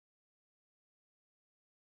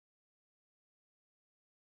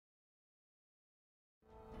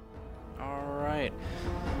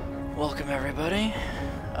Welcome everybody,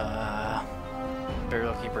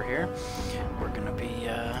 Burialkeeper here. We're gonna be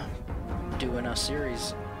doing a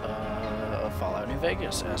series of Fallout New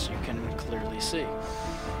Vegas, as you can clearly see.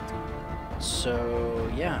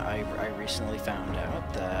 So yeah, I recently found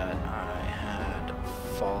out that I had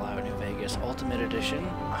Fallout New Vegas Ultimate Edition.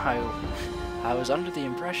 I was under the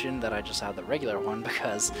impression that I just had the regular one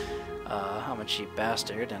because I'm a cheap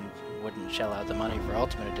bastard and wouldn't shell out the money for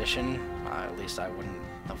Ultimate Edition. At least I wouldn't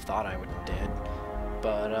have thought I did.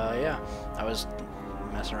 But yeah, I was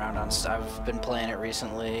messing around on. I've been playing it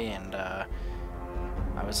recently, and I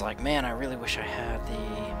was like, man, I really wish I had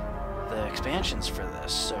the expansions for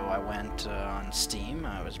this. So I went on Steam.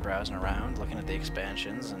 I was browsing around, looking at the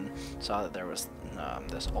expansions, and saw that there was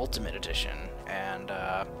this Ultimate Edition, and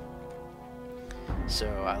so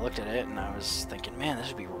I looked at it and I was thinking, man, this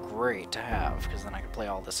would be great to have, because then I could play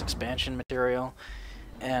all this expansion material.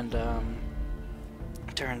 And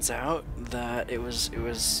turns out that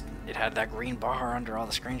it had that green bar under all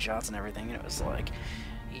the screenshots and everything, and it was like,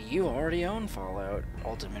 you already own Fallout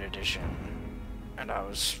Ultimate Edition. And I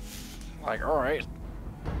was like, alright,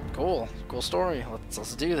 cool story,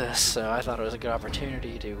 let's do this. So I thought it was a good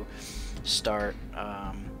opportunity to start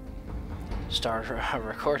a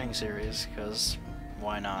recording series, because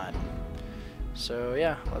why not? So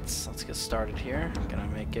yeah, let's get started here. I'm gonna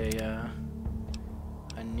make a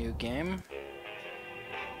new game,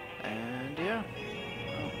 and yeah.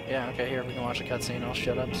 Oh, yeah, okay, here we can watch a cutscene. I'll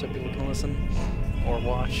shut up so people can listen, or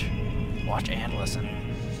watch and listen.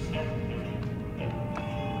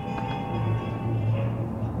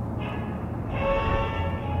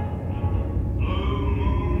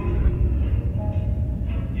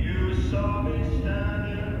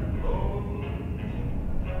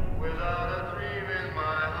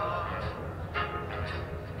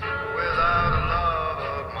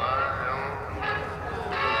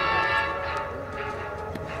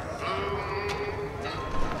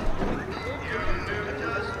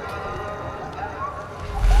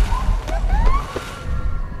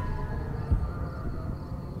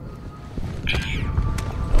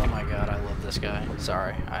 This guy.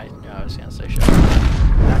 Sorry, I knew I was gonna say shut up.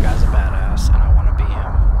 That guy's a badass, and I want to be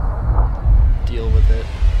him. Deal with it.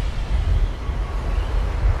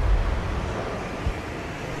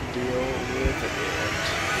 Deal with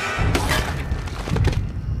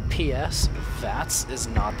it. P.S. VATS is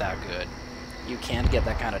not that good. You can't get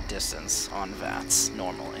that kind of distance on VATS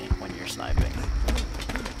normally when you're sniping.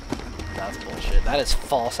 That's bullshit. That is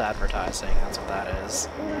false advertising. That's what that is.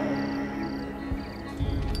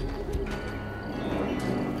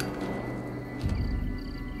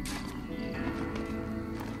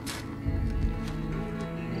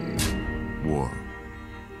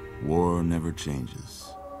 War never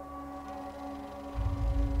changes.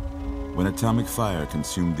 When atomic fire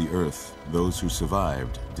consumed the earth, those who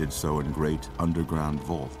survived did so in great underground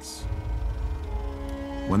vaults.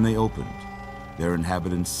 When they opened, their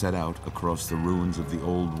inhabitants set out across the ruins of the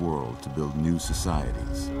old world to build new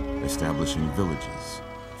societies, establishing villages,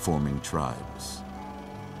 forming tribes.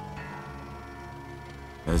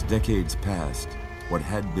 As decades passed, what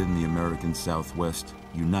had been the American Southwest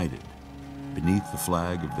united beneath the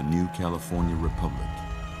flag of the new California Republic,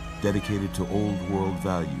 dedicated to old world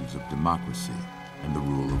values of democracy and the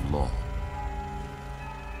rule of law.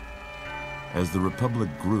 As the Republic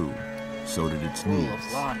grew, so did its needs. Rule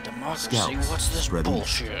of law and democracy, Scouts what's this spread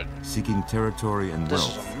bullshit? east, seeking territory and This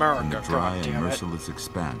wealth is America, in the dry and goddammit. merciless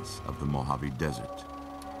expanse of the Mojave Desert.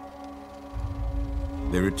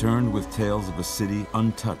 They returned with tales of a city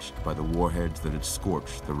untouched by the warheads that had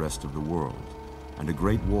scorched the rest of the world, and a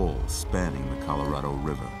great wall spanning the Colorado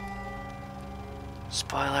River.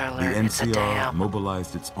 Spoiler The alert, it's a NCR dam.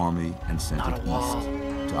 mobilized its army and sent Not it a wall. east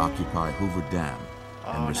to occupy Hoover Dam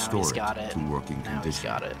Oh, and now restore he's got it it. to working Now condition. he's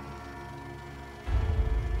got it.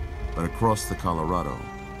 But across the Colorado,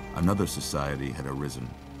 another society had arisen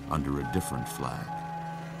under a different flag.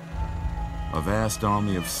 A vast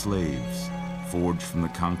army of slaves forged from the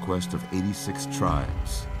conquest of 86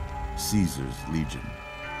 tribes, Caesar's Legion.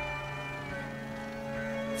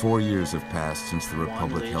 4 years have passed since the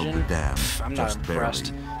Republic held the dam, I'm not just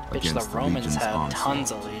impressed. barely, Bitch, against the the Romans Legion's had onslaught.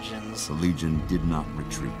 tons of legions. The Legion did not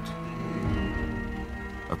retreat.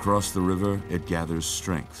 Across the river, it gathers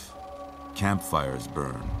strength. Campfires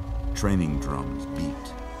burn, training drums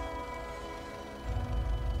beat.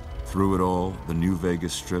 Through it all, the New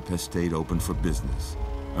Vegas Strip has stayed open for business,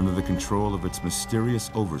 under the control of its mysterious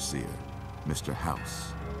overseer, Mr.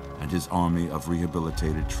 House, and his army of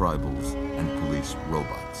rehabilitated tribals and police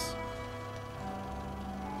robots.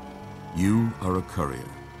 You are a courier,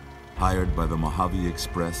 hired by the Mojave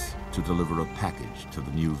Express to deliver a package to the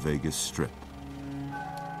New Vegas Strip.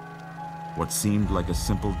 What seemed like a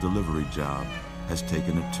simple delivery job has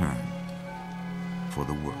taken a turn for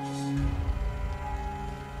the worse.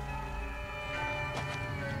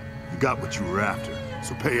 You got what you were after,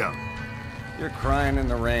 so pay up. You're crying in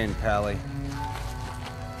the rain, Pally.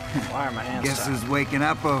 Why are my hands Guess tied? who's waking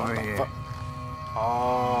up over here?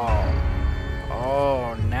 Oh.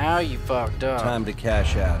 Oh, now you fucked up. Time to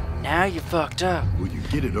cash out. Now you fucked up. Will you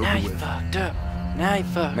get it over Now you with? fucked up. Now you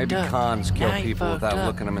fucked Maybe up. cons kill Now you people fucked without up.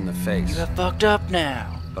 looking them in the You face. have fucked up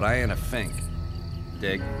now. But I ain't a fink.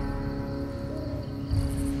 Dig?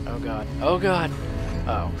 Oh god. Oh god.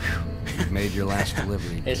 Oh. You've made your last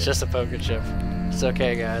delivery. It's kid. just a poker chip. It's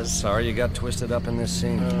okay, guys. Sorry you got twisted up in this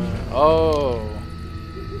scene. Oh.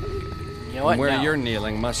 You know what? Where No. you're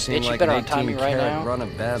kneeling must seem Bitch, you like better an untie me right 18-carat now. run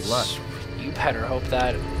of bad luck. You better hope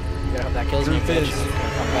that. Kills me, Truth bitch. is- It's gonna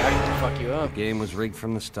come back to fuck you up. The game was rigged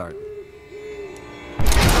from the start.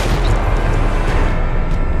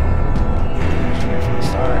 From the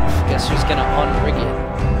start. Guess who's gonna unrig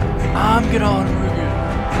it? I'm gonna unrig it.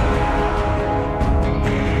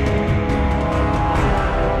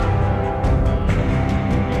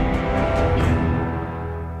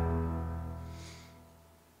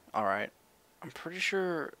 Alright. I'm pretty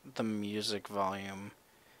sure the music volume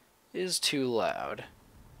is too loud.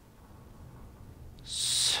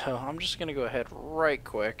 So I'm just gonna go ahead right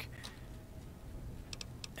quick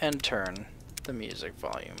and turn the music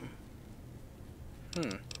volume.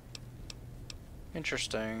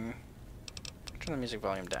 Interesting. Turn the music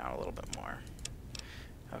volume down a little bit more.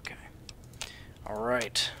 Okay.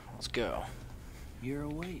 Alright, let's go. You're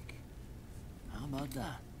awake. How about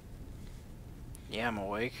that? Yeah, I'm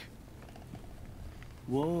awake.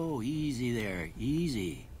 Whoa, easy there,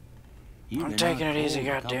 easy. You've I'm been taking out it easy, cold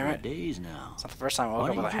a couple goddammit. of days now. It's not the first time I woke Why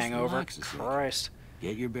up don't with a you just hangover. relax a second? Christ.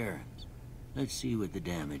 Get your bearings. Let's see what the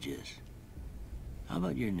damage is. How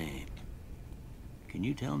about your name? Can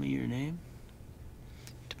you tell me your name?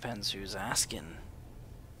 Depends who's asking.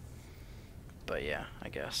 But yeah, I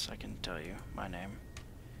guess I can tell you my name.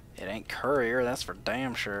 It ain't Courier, that's for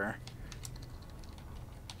damn sure.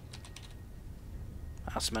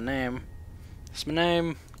 That's my name. That's my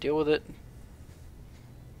name. Deal with it.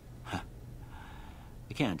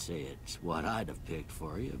 I can't say it's what I'd have picked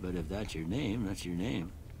for you, but if that's your name, that's your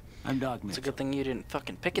name. I'm Doc Mitchell. It's a good thing you didn't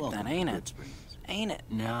fucking pick it Welcome then, ain't to it? Good Springs. Ain't it?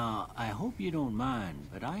 Now, I hope you don't mind,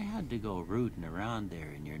 but I had to go rooting around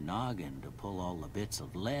there in your noggin to pull all the bits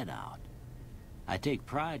of lead out. I take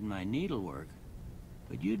pride in my needlework,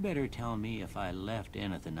 but you'd better tell me if I left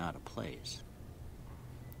anything out of place.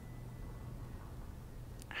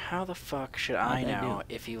 How the fuck should How'd I that know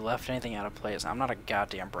do? if you left anything out of place? I'm not a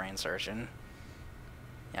goddamn brain surgeon.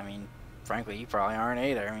 I mean, frankly, you probably aren't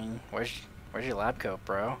either. I mean, where's your lab coat,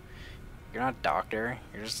 bro? You're not a doctor.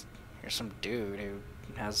 You're some dude who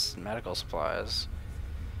has medical supplies.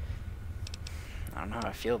 I don't know how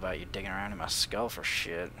I feel about you digging around in my skull for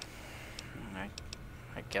shit.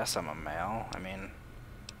 I guess I'm a male. I mean,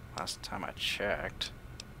 last time I checked.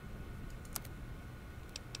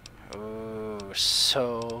 Ooh,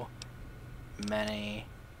 so many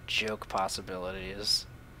joke possibilities.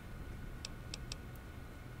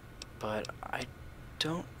 But I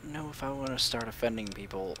don't know if I want to start offending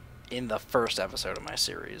people in the first episode of my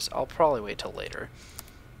series. I'll probably wait till later.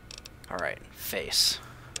 Alright, face.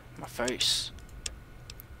 My face.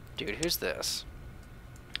 Dude, who's this?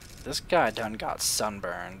 This guy done got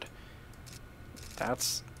sunburned.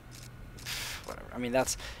 That's... whatever. I mean,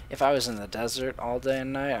 that's... if I was in the desert all day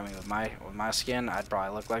and night, I mean, with my skin, I'd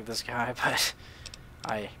probably look like this guy, but...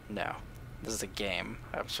 no. This is a game.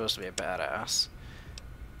 I'm supposed to be a badass.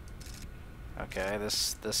 Okay,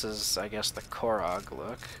 this is, I guess, the Korog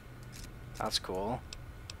look. That's cool.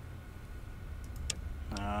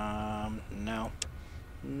 No.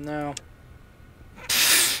 No.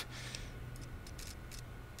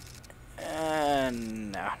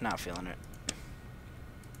 No, not feeling it.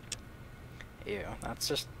 Ew, that's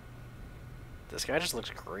just... this guy just looks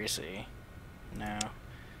greasy. No.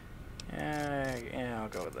 Yeah, I'll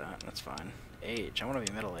go with that. That's fine. Age. I want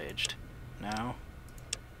to be middle-aged. No.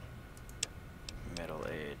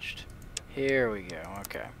 Middle-aged. Here we go.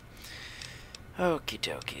 Okay. Okie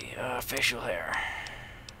dokie. Facial hair.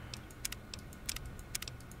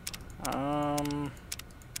 I'm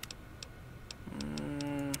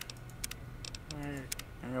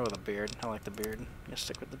gonna go with a beard. I like the beard. Gonna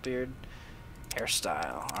stick with the beard.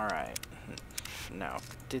 Hairstyle. Alright. No.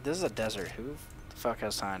 Dude, this is a desert. Who the fuck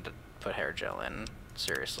has time to put hair gel in?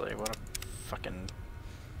 Seriously. What a fucking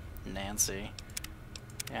Nancy.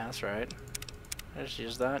 Yeah, that's right. I just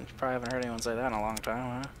used that. You probably haven't heard anyone say that in a long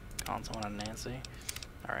time, huh? Calling someone a Nancy.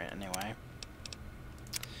 Alright, anyway.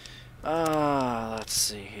 Let's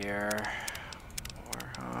see here.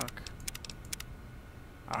 Warhawk.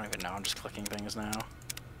 I don't even know, I'm just clicking things now.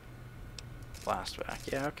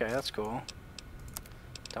 Flashback. Yeah, okay, that's cool.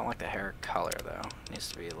 Don't like the hair color, though. Needs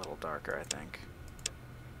to be a little darker, I think.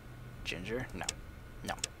 Ginger? No.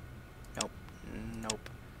 No. Nope. Nope.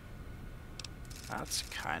 That's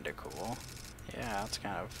kind of cool. Yeah, it's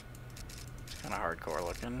kind of hardcore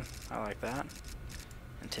looking. I like that.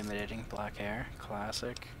 Intimidating black hair.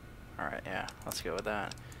 Classic. Alright, yeah. Let's go with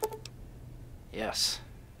that. Yes.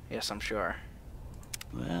 Yes, I'm sure.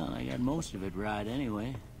 Well, I got most of it right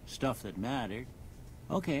anyway. Stuff that mattered.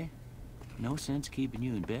 Okay. No sense keeping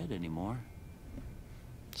you in bed anymore.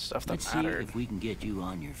 Stuff that Let's mattered. see if we can get you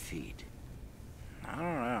on your feet. I don't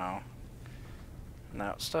know.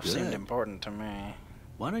 No, stuff Good. seemed important to me.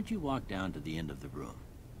 Why don't you walk down to the end of the room?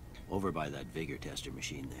 Over by that vigor tester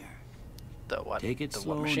machine there. The what? Take it the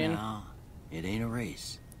slow what machine? now. It ain't a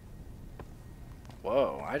race.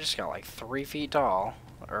 Whoa, I just got like 3 feet tall.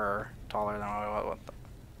 Or taller than what the...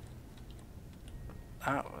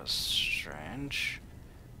 That was strange.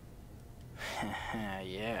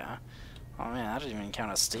 Yeah. Oh man, that didn't even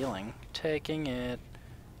count as stealing. Taking it.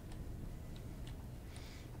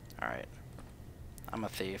 Alright. I'm a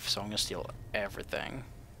thief, so I'm gonna steal everything.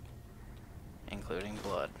 Including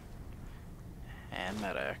blood. And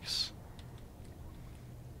medics.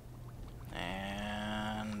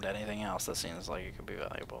 And anything else that seems like it could be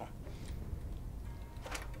valuable.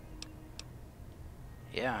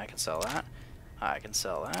 Yeah, I can sell that. I can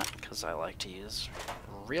sell that, because I like to use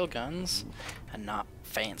real guns and not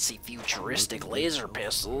fancy futuristic laser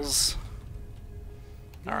pistols.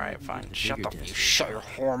 Alright, fine. Shut the you shut your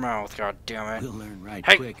whore mouth, god damn it. We'll learn right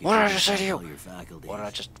Hey, quick. if what did I you just say to you? all your faculties. What did I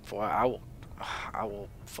just... What, I will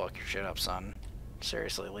fuck your shit up, son.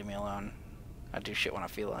 Seriously, leave me alone. I do shit when I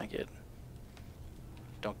feel like it.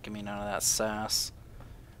 Don't give me none of that sass.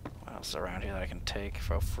 What else is around here that I can take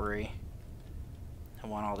for free? I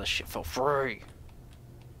want all this shit for free.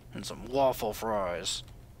 And some waffle fries.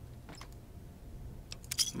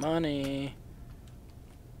 Money.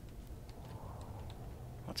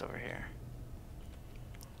 What's over here?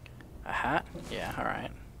 A hat? Yeah,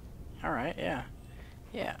 alright. Alright, yeah.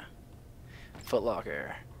 Yeah.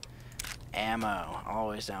 Footlocker. Ammo.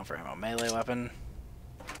 Always down for ammo. Melee weapon.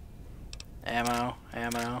 Ammo.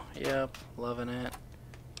 Ammo. Yep. Loving it.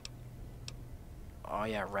 Oh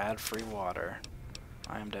yeah, rad free water.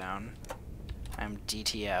 I am down. I am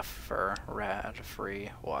DTF for rad free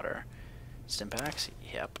water. Stimpaks?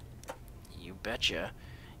 Yep. You betcha.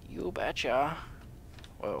 You betcha.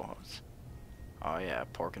 Whoa. Oh yeah,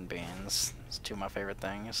 pork and beans. It's 2 of my favorite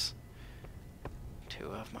things. 2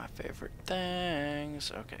 of my favorite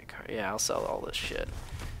things. Okay, yeah, I'll sell all this shit.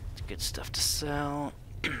 It's good stuff to sell.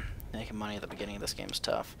 Making money at the beginning of this game is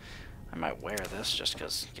tough. I might wear this just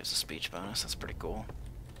because it gives a speech bonus. That's pretty cool.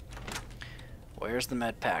 Where's the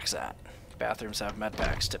med packs at? Bathrooms have med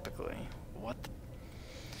packs typically. What the...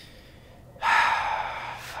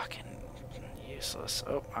 Fucking useless.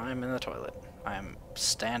 Oh, I'm in the toilet. I'm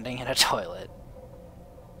standing in a toilet.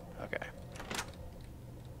 Okay.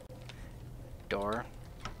 Door.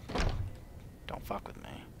 Don't fuck with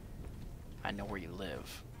me. I know where you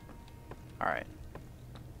live. Alright.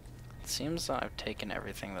 It seems that I've taken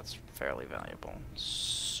everything that's fairly valuable.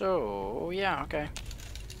 So, yeah, okay.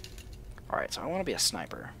 Alright, so I want to be a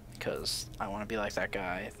sniper, because I want to be like that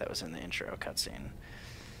guy that was in the intro cutscene.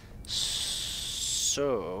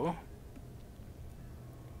 So...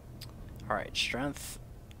 Alright, strength...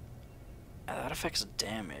 that affects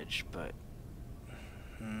damage, but...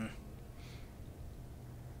 I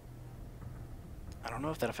don't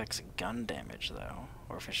know if that affects gun damage, though,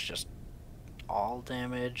 or if it's just all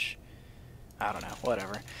damage. I don't know,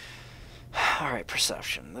 whatever. Alright,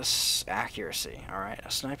 perception. This accuracy. Alright,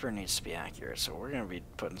 a sniper needs to be accurate, so we're gonna be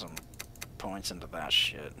putting some points into that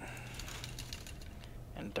shit.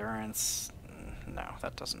 Endurance. No,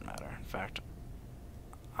 that doesn't matter. In fact,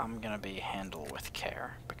 I'm gonna be handle with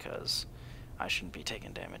care, because I shouldn't be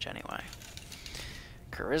taking damage anyway.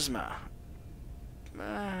 Charisma.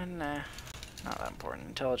 Nah, not that important.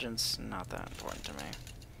 Intelligence, not that important to me.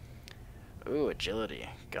 Ooh, agility.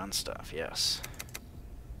 Gun stuff, yes.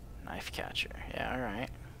 Knife catcher. Yeah, alright.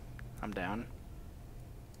 I'm down.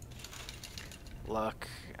 Luck.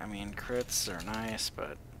 I mean, crits are nice,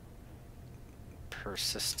 but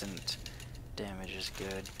persistent damage is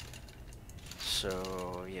good.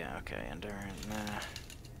 So, yeah, okay. Endurance, nah.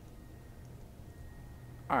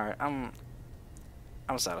 Alright, I'm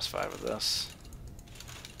satisfied with this.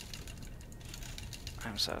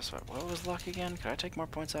 I'm satisfied. What was luck again? Could I take more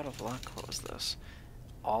points out of luck? What was this?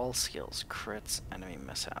 All skills, crits, enemy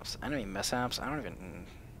mishaps. Enemy mishaps? I don't even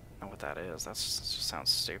know what that is. That just sounds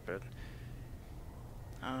stupid.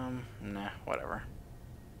 Nah, whatever.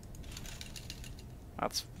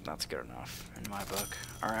 That's good enough in my book.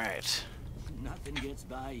 Alright. Nothing gets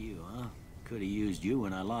by you, huh? Could have used you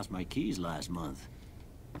when I lost my keys last month.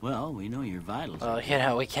 Well, we know your vitals. Well, you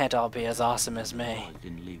know, we can't all be as awesome as me. Oh, it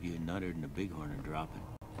didn't leave you nuttered and a bighorn and dropping.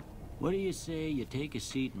 What do you say you take a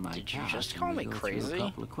seat in my Did you couch just and call we me go through crazy? a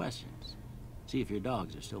couple of questions? See if your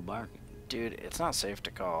dogs are still barking. Dude, it's not safe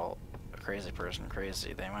to call a crazy person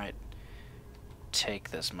crazy. They might take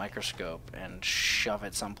this microscope and shove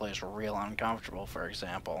it someplace real uncomfortable, for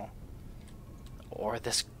example. Or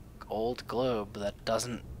this old globe that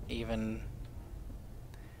doesn't even...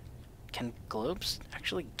 Can globes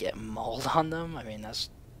actually get mold on them? I mean, that's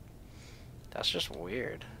just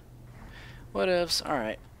weird. What ifs?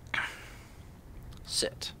 Alright.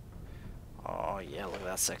 Sit. Oh yeah, look at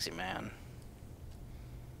that sexy man.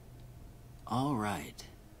 All right.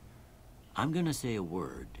 I'm gonna say a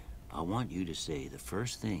word. I want you to say the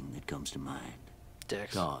first thing that comes to mind.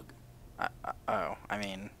 Dicks. Dog. Oh, I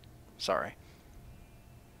mean, sorry.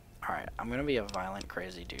 Alright, I'm gonna be a violent,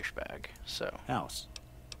 crazy douchebag. So, House.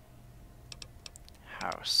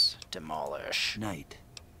 house. Demolish. Night.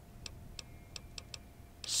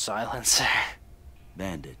 Silencer.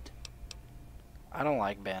 Bandit. I don't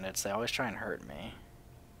like bandits. They always try and hurt me.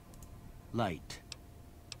 Light.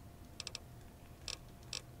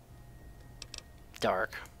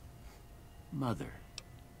 Dark. Mother.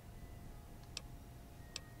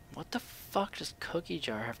 What the fuck does Cookie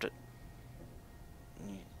Jar have to...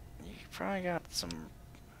 You probably got some...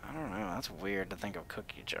 I don't know, that's weird to think of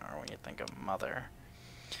Cookie Jar when you think of Mother.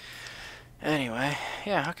 Anyway,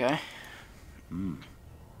 yeah, okay.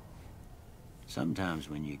 Sometimes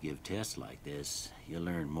when you give tests like this, you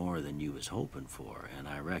learn more than you was hoping for, and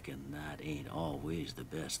I reckon that ain't always the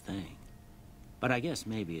best thing. But I guess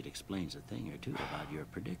maybe it explains a thing or two about your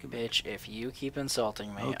predicament. Bitch, if you keep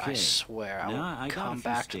insulting me, I Okay. swear I Now, I will got a come few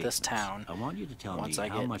back to this statements. town I want you to tell once me I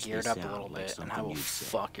how get much geared they up a sound little like bit, and I something will you'd say.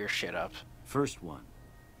 fuck your shit up. First one.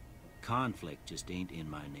 Conflict just ain't in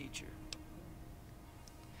my nature.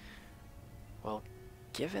 Well,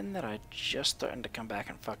 given that I just threatened to come back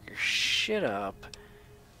and fuck your shit up,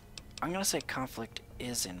 I'm gonna say conflict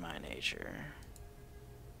is in my nature.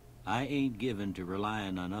 I ain't given to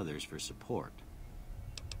relying on others for support.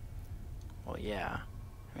 Well, yeah.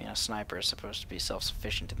 I mean, a sniper is supposed to be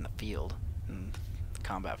self-sufficient in the field, in the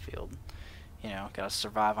combat field. You know, gotta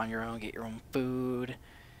survive on your own, get your own food.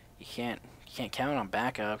 You can't count on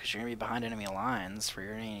backup because you're gonna be behind enemy lines. For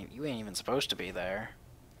you ain't even supposed to be there.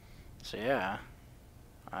 So yeah,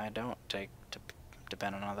 I don't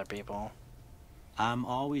depend on other people. I'm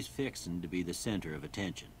always fixin' to be the center of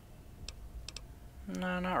attention.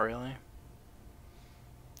 No, not really.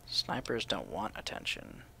 Snipers don't want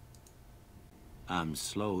attention. I'm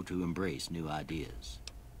slow to embrace new ideas.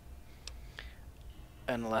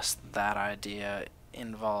 Unless that idea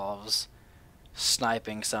involves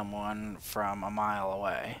sniping someone from a mile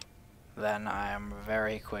away, then I am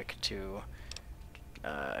very quick to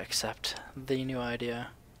accept the new idea.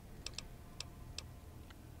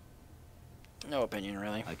 No opinion,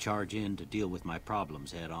 really. I charge in to deal with my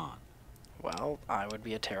problems head on. Well, I would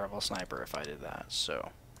be a terrible sniper if I did that, so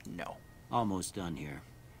no. Almost done here.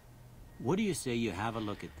 What do you say you have a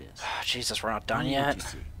look at this? Jesus, we're not Tell done me what yet? you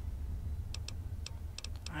see.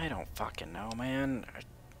 I don't fucking know, man. A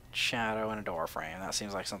shadow and a door frame. That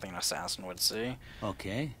seems like something an assassin would see.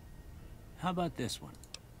 Okay. How about this one?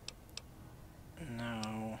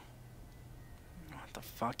 No. What the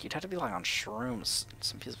fuck? You'd have to be like on shrooms.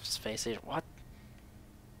 Some piece of space age. What?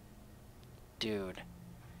 Dude.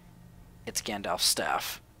 It's Gandalf's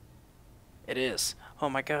staff. It is. Oh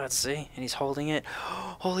my god, see? And he's holding it.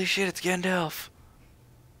 Holy shit, it's Gandalf!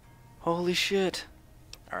 Holy shit.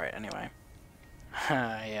 Alright, anyway.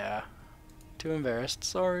 Yeah. Too embarrassed,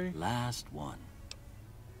 sorry. Last one.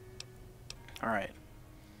 Alright.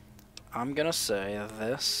 I'm gonna say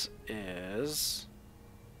this is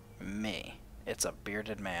me. It's a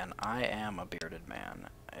bearded man. I am a bearded man.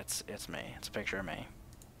 It's me. It's a picture of me.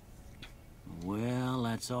 Well,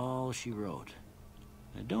 that's all she wrote.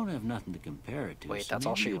 I don't have nothing to compare it to. Wait, so that's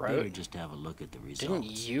all maybe she you'd better wrote? just have a look at the results.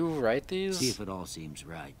 Didn't you write these? See if it all seems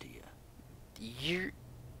right to you.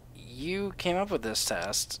 You came up with this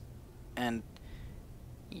test, and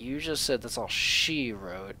you just said that's all she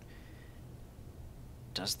wrote.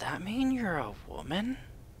 Does that mean you're a woman?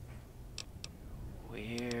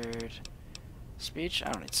 Weird. Speech?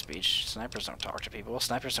 I don't need speech. Snipers don't talk to people.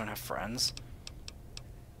 Snipers don't have friends.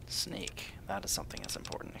 Sneak. That is something that's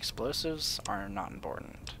important. Explosives are not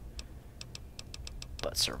important.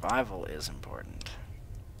 But survival is important.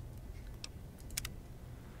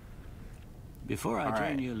 Before I All turn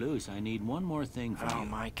right. you loose, I need one more thing from you. Oh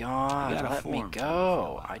my I god, got a let me form to go.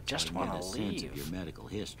 fill out I so just can want get to a sense of your leave. medical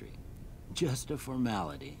history. Just a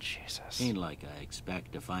formality. Jesus. Ain't like I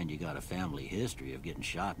expect to find you got a family history of getting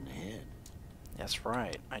shot in the head. That's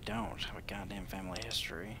right, I don't have a goddamn family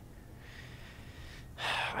history.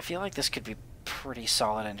 I feel like this could be pretty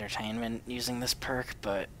solid entertainment using this perk,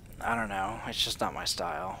 but I don't know. It's just not my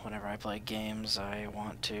style. Whenever I play games, I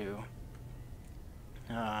want to,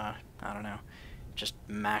 I don't know, just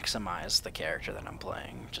maximize the character that I'm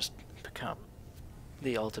playing. Just become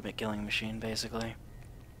the ultimate killing machine, basically.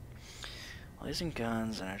 Well, using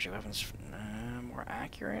guns, energy weapons, more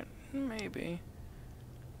accurate? Maybe.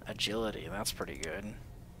 Agility, that's pretty good.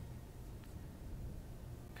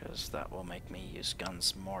 Because that will make me use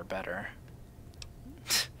guns more better.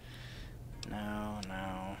 No,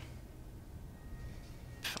 no.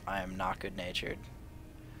 I am not good-natured.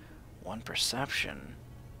 One perception.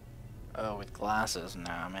 Oh, with glasses?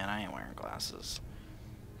 Nah, man, I ain't wearing glasses.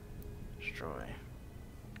 Destroy.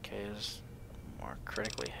 Okay, is more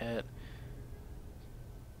critically hit.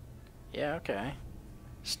 Yeah, okay.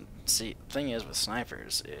 See, the thing is with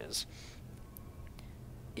snipers is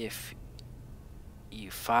if you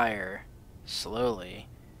fire slowly,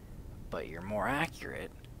 but you're more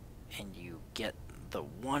accurate, and you get the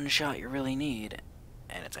one shot you really need,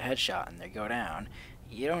 and it's a headshot and they go down,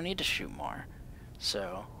 you don't need to shoot more.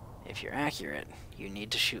 So, if you're accurate, you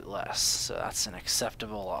need to shoot less. So that's an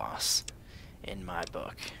acceptable loss in my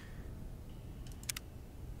book.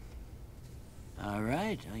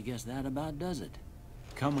 Alright, I guess that about does it.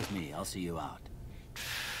 Come with me, I'll see you out.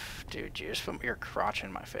 Dude, you just put your crotch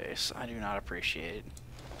in my face. I do not appreciate.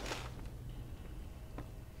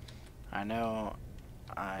 I know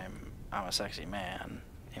I'm a sexy man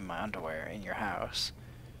in my underwear in your house,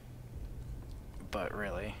 but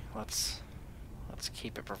really, let's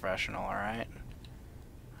keep it professional, alright?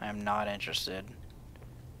 I am not interested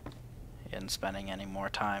in spending any more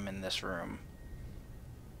time in this room.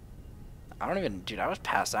 I don't even, dude, I was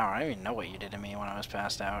passed out. I don't even know what you did to me when I was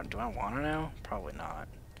passed out. Do I want to know? Probably not.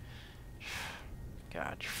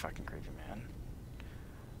 God, you're fucking creepy, man.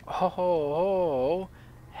 Oh,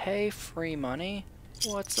 hey, free money.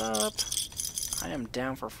 What's up? I am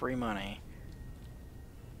down for free money.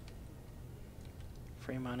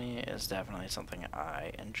 Free money is definitely something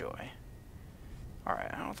I enjoy.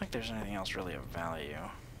 Alright, I don't think there's anything else really of value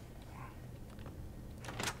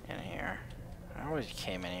in here. I always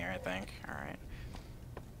came in here, I think. Alright.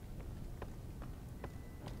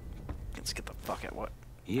 Let's get the fuck out. What?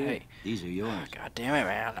 Here, Hey. these are yours. God damn it,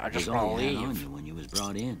 man. I just They all want to you had on leave. you when you was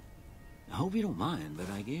brought in. I hope you don't mind, but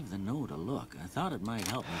I gave the note a look. I thought it might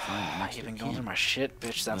help me find an extra You've been going kin. through my shit,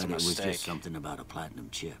 bitch. That's But a it was mistake. just something about a platinum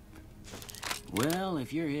chip. Well,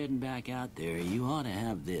 if you're heading back out there, you ought to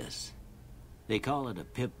have this. They call it a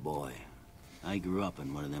Pip-Boy. I grew up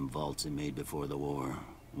in one of them vaults they made before the war.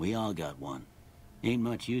 We all got one. Ain't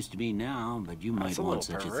much use to be now, but you might That's a want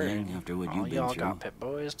little such a perverted. thing after what All you've been y'all through. got pit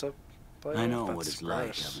boys to play I with? know what That's it's like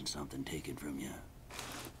gross. having something taken from you.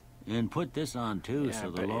 And put this on too, Yeah, I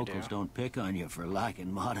so the bet you locals do. don't pick on you for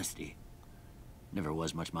lacking modesty. Never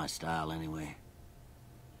was much my style anyway.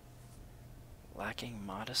 Lacking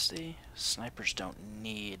modesty? Snipers don't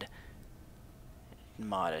need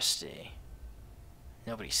modesty.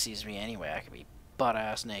 Nobody sees me anyway. I could be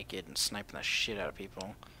butt-ass naked and sniping the shit out of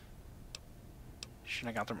people.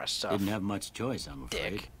 Shouldn't have gone through my stuff. Didn't have much choice, I'm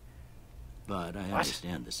afraid. Dick. But I What?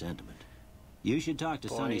 understand the sentiment. You should talk to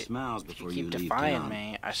Boy, Sonny Smiles you before keep you leave defying town.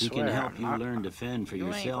 me. I She swear, can help I'm you not- learn to fend for You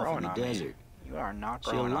ain't yourself in growing the on me. desert. You are not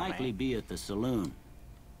She'll growing on likely me. be at the saloon.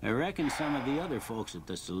 I reckon some of the other folks at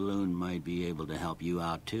the saloon might be able to help you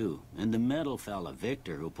out too. And the metal fella,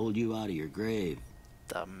 Victor, who pulled you out of your grave.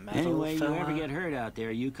 The metal Anyway, fella? you ever get hurt out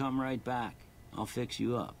there, you come right back. I'll fix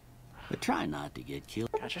you up. But try not to get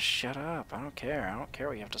killed. God, just shut up. I don't care. I don't care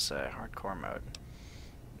what you have to say. Hardcore mode.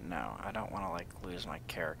 No, I don't want to, like, lose my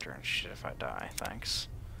character and shit if I die. Thanks.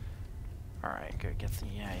 Alright, go get the...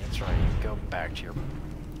 Yeah, that's right. You go back to your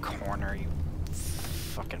corner, you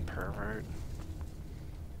fucking pervert.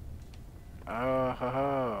 Oh, ho,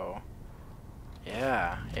 ho.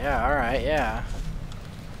 Yeah, alright, yeah.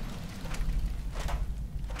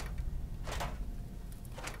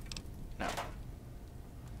 No.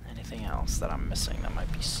 Anything else that I'm missing that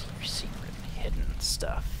might be secret, hidden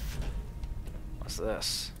stuff? What's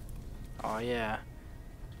this? Oh yeah.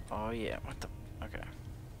 Oh yeah. What the? Okay.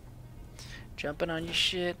 Jumping on your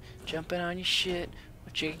shit with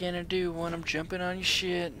What you gonna do when I'm jumping on your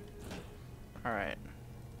shit? Alright.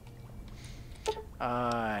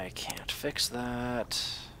 I can't fix that.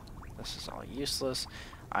 This is all useless.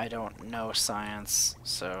 I don't know science,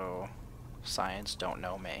 so science don't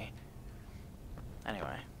know me.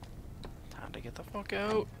 Anyway, time to get the fuck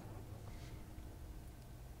out.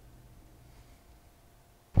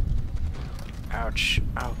 Ouch.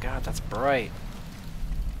 Oh god, that's bright.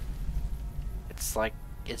 It's like,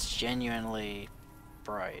 it's genuinely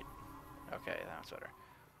bright. Okay, that's better.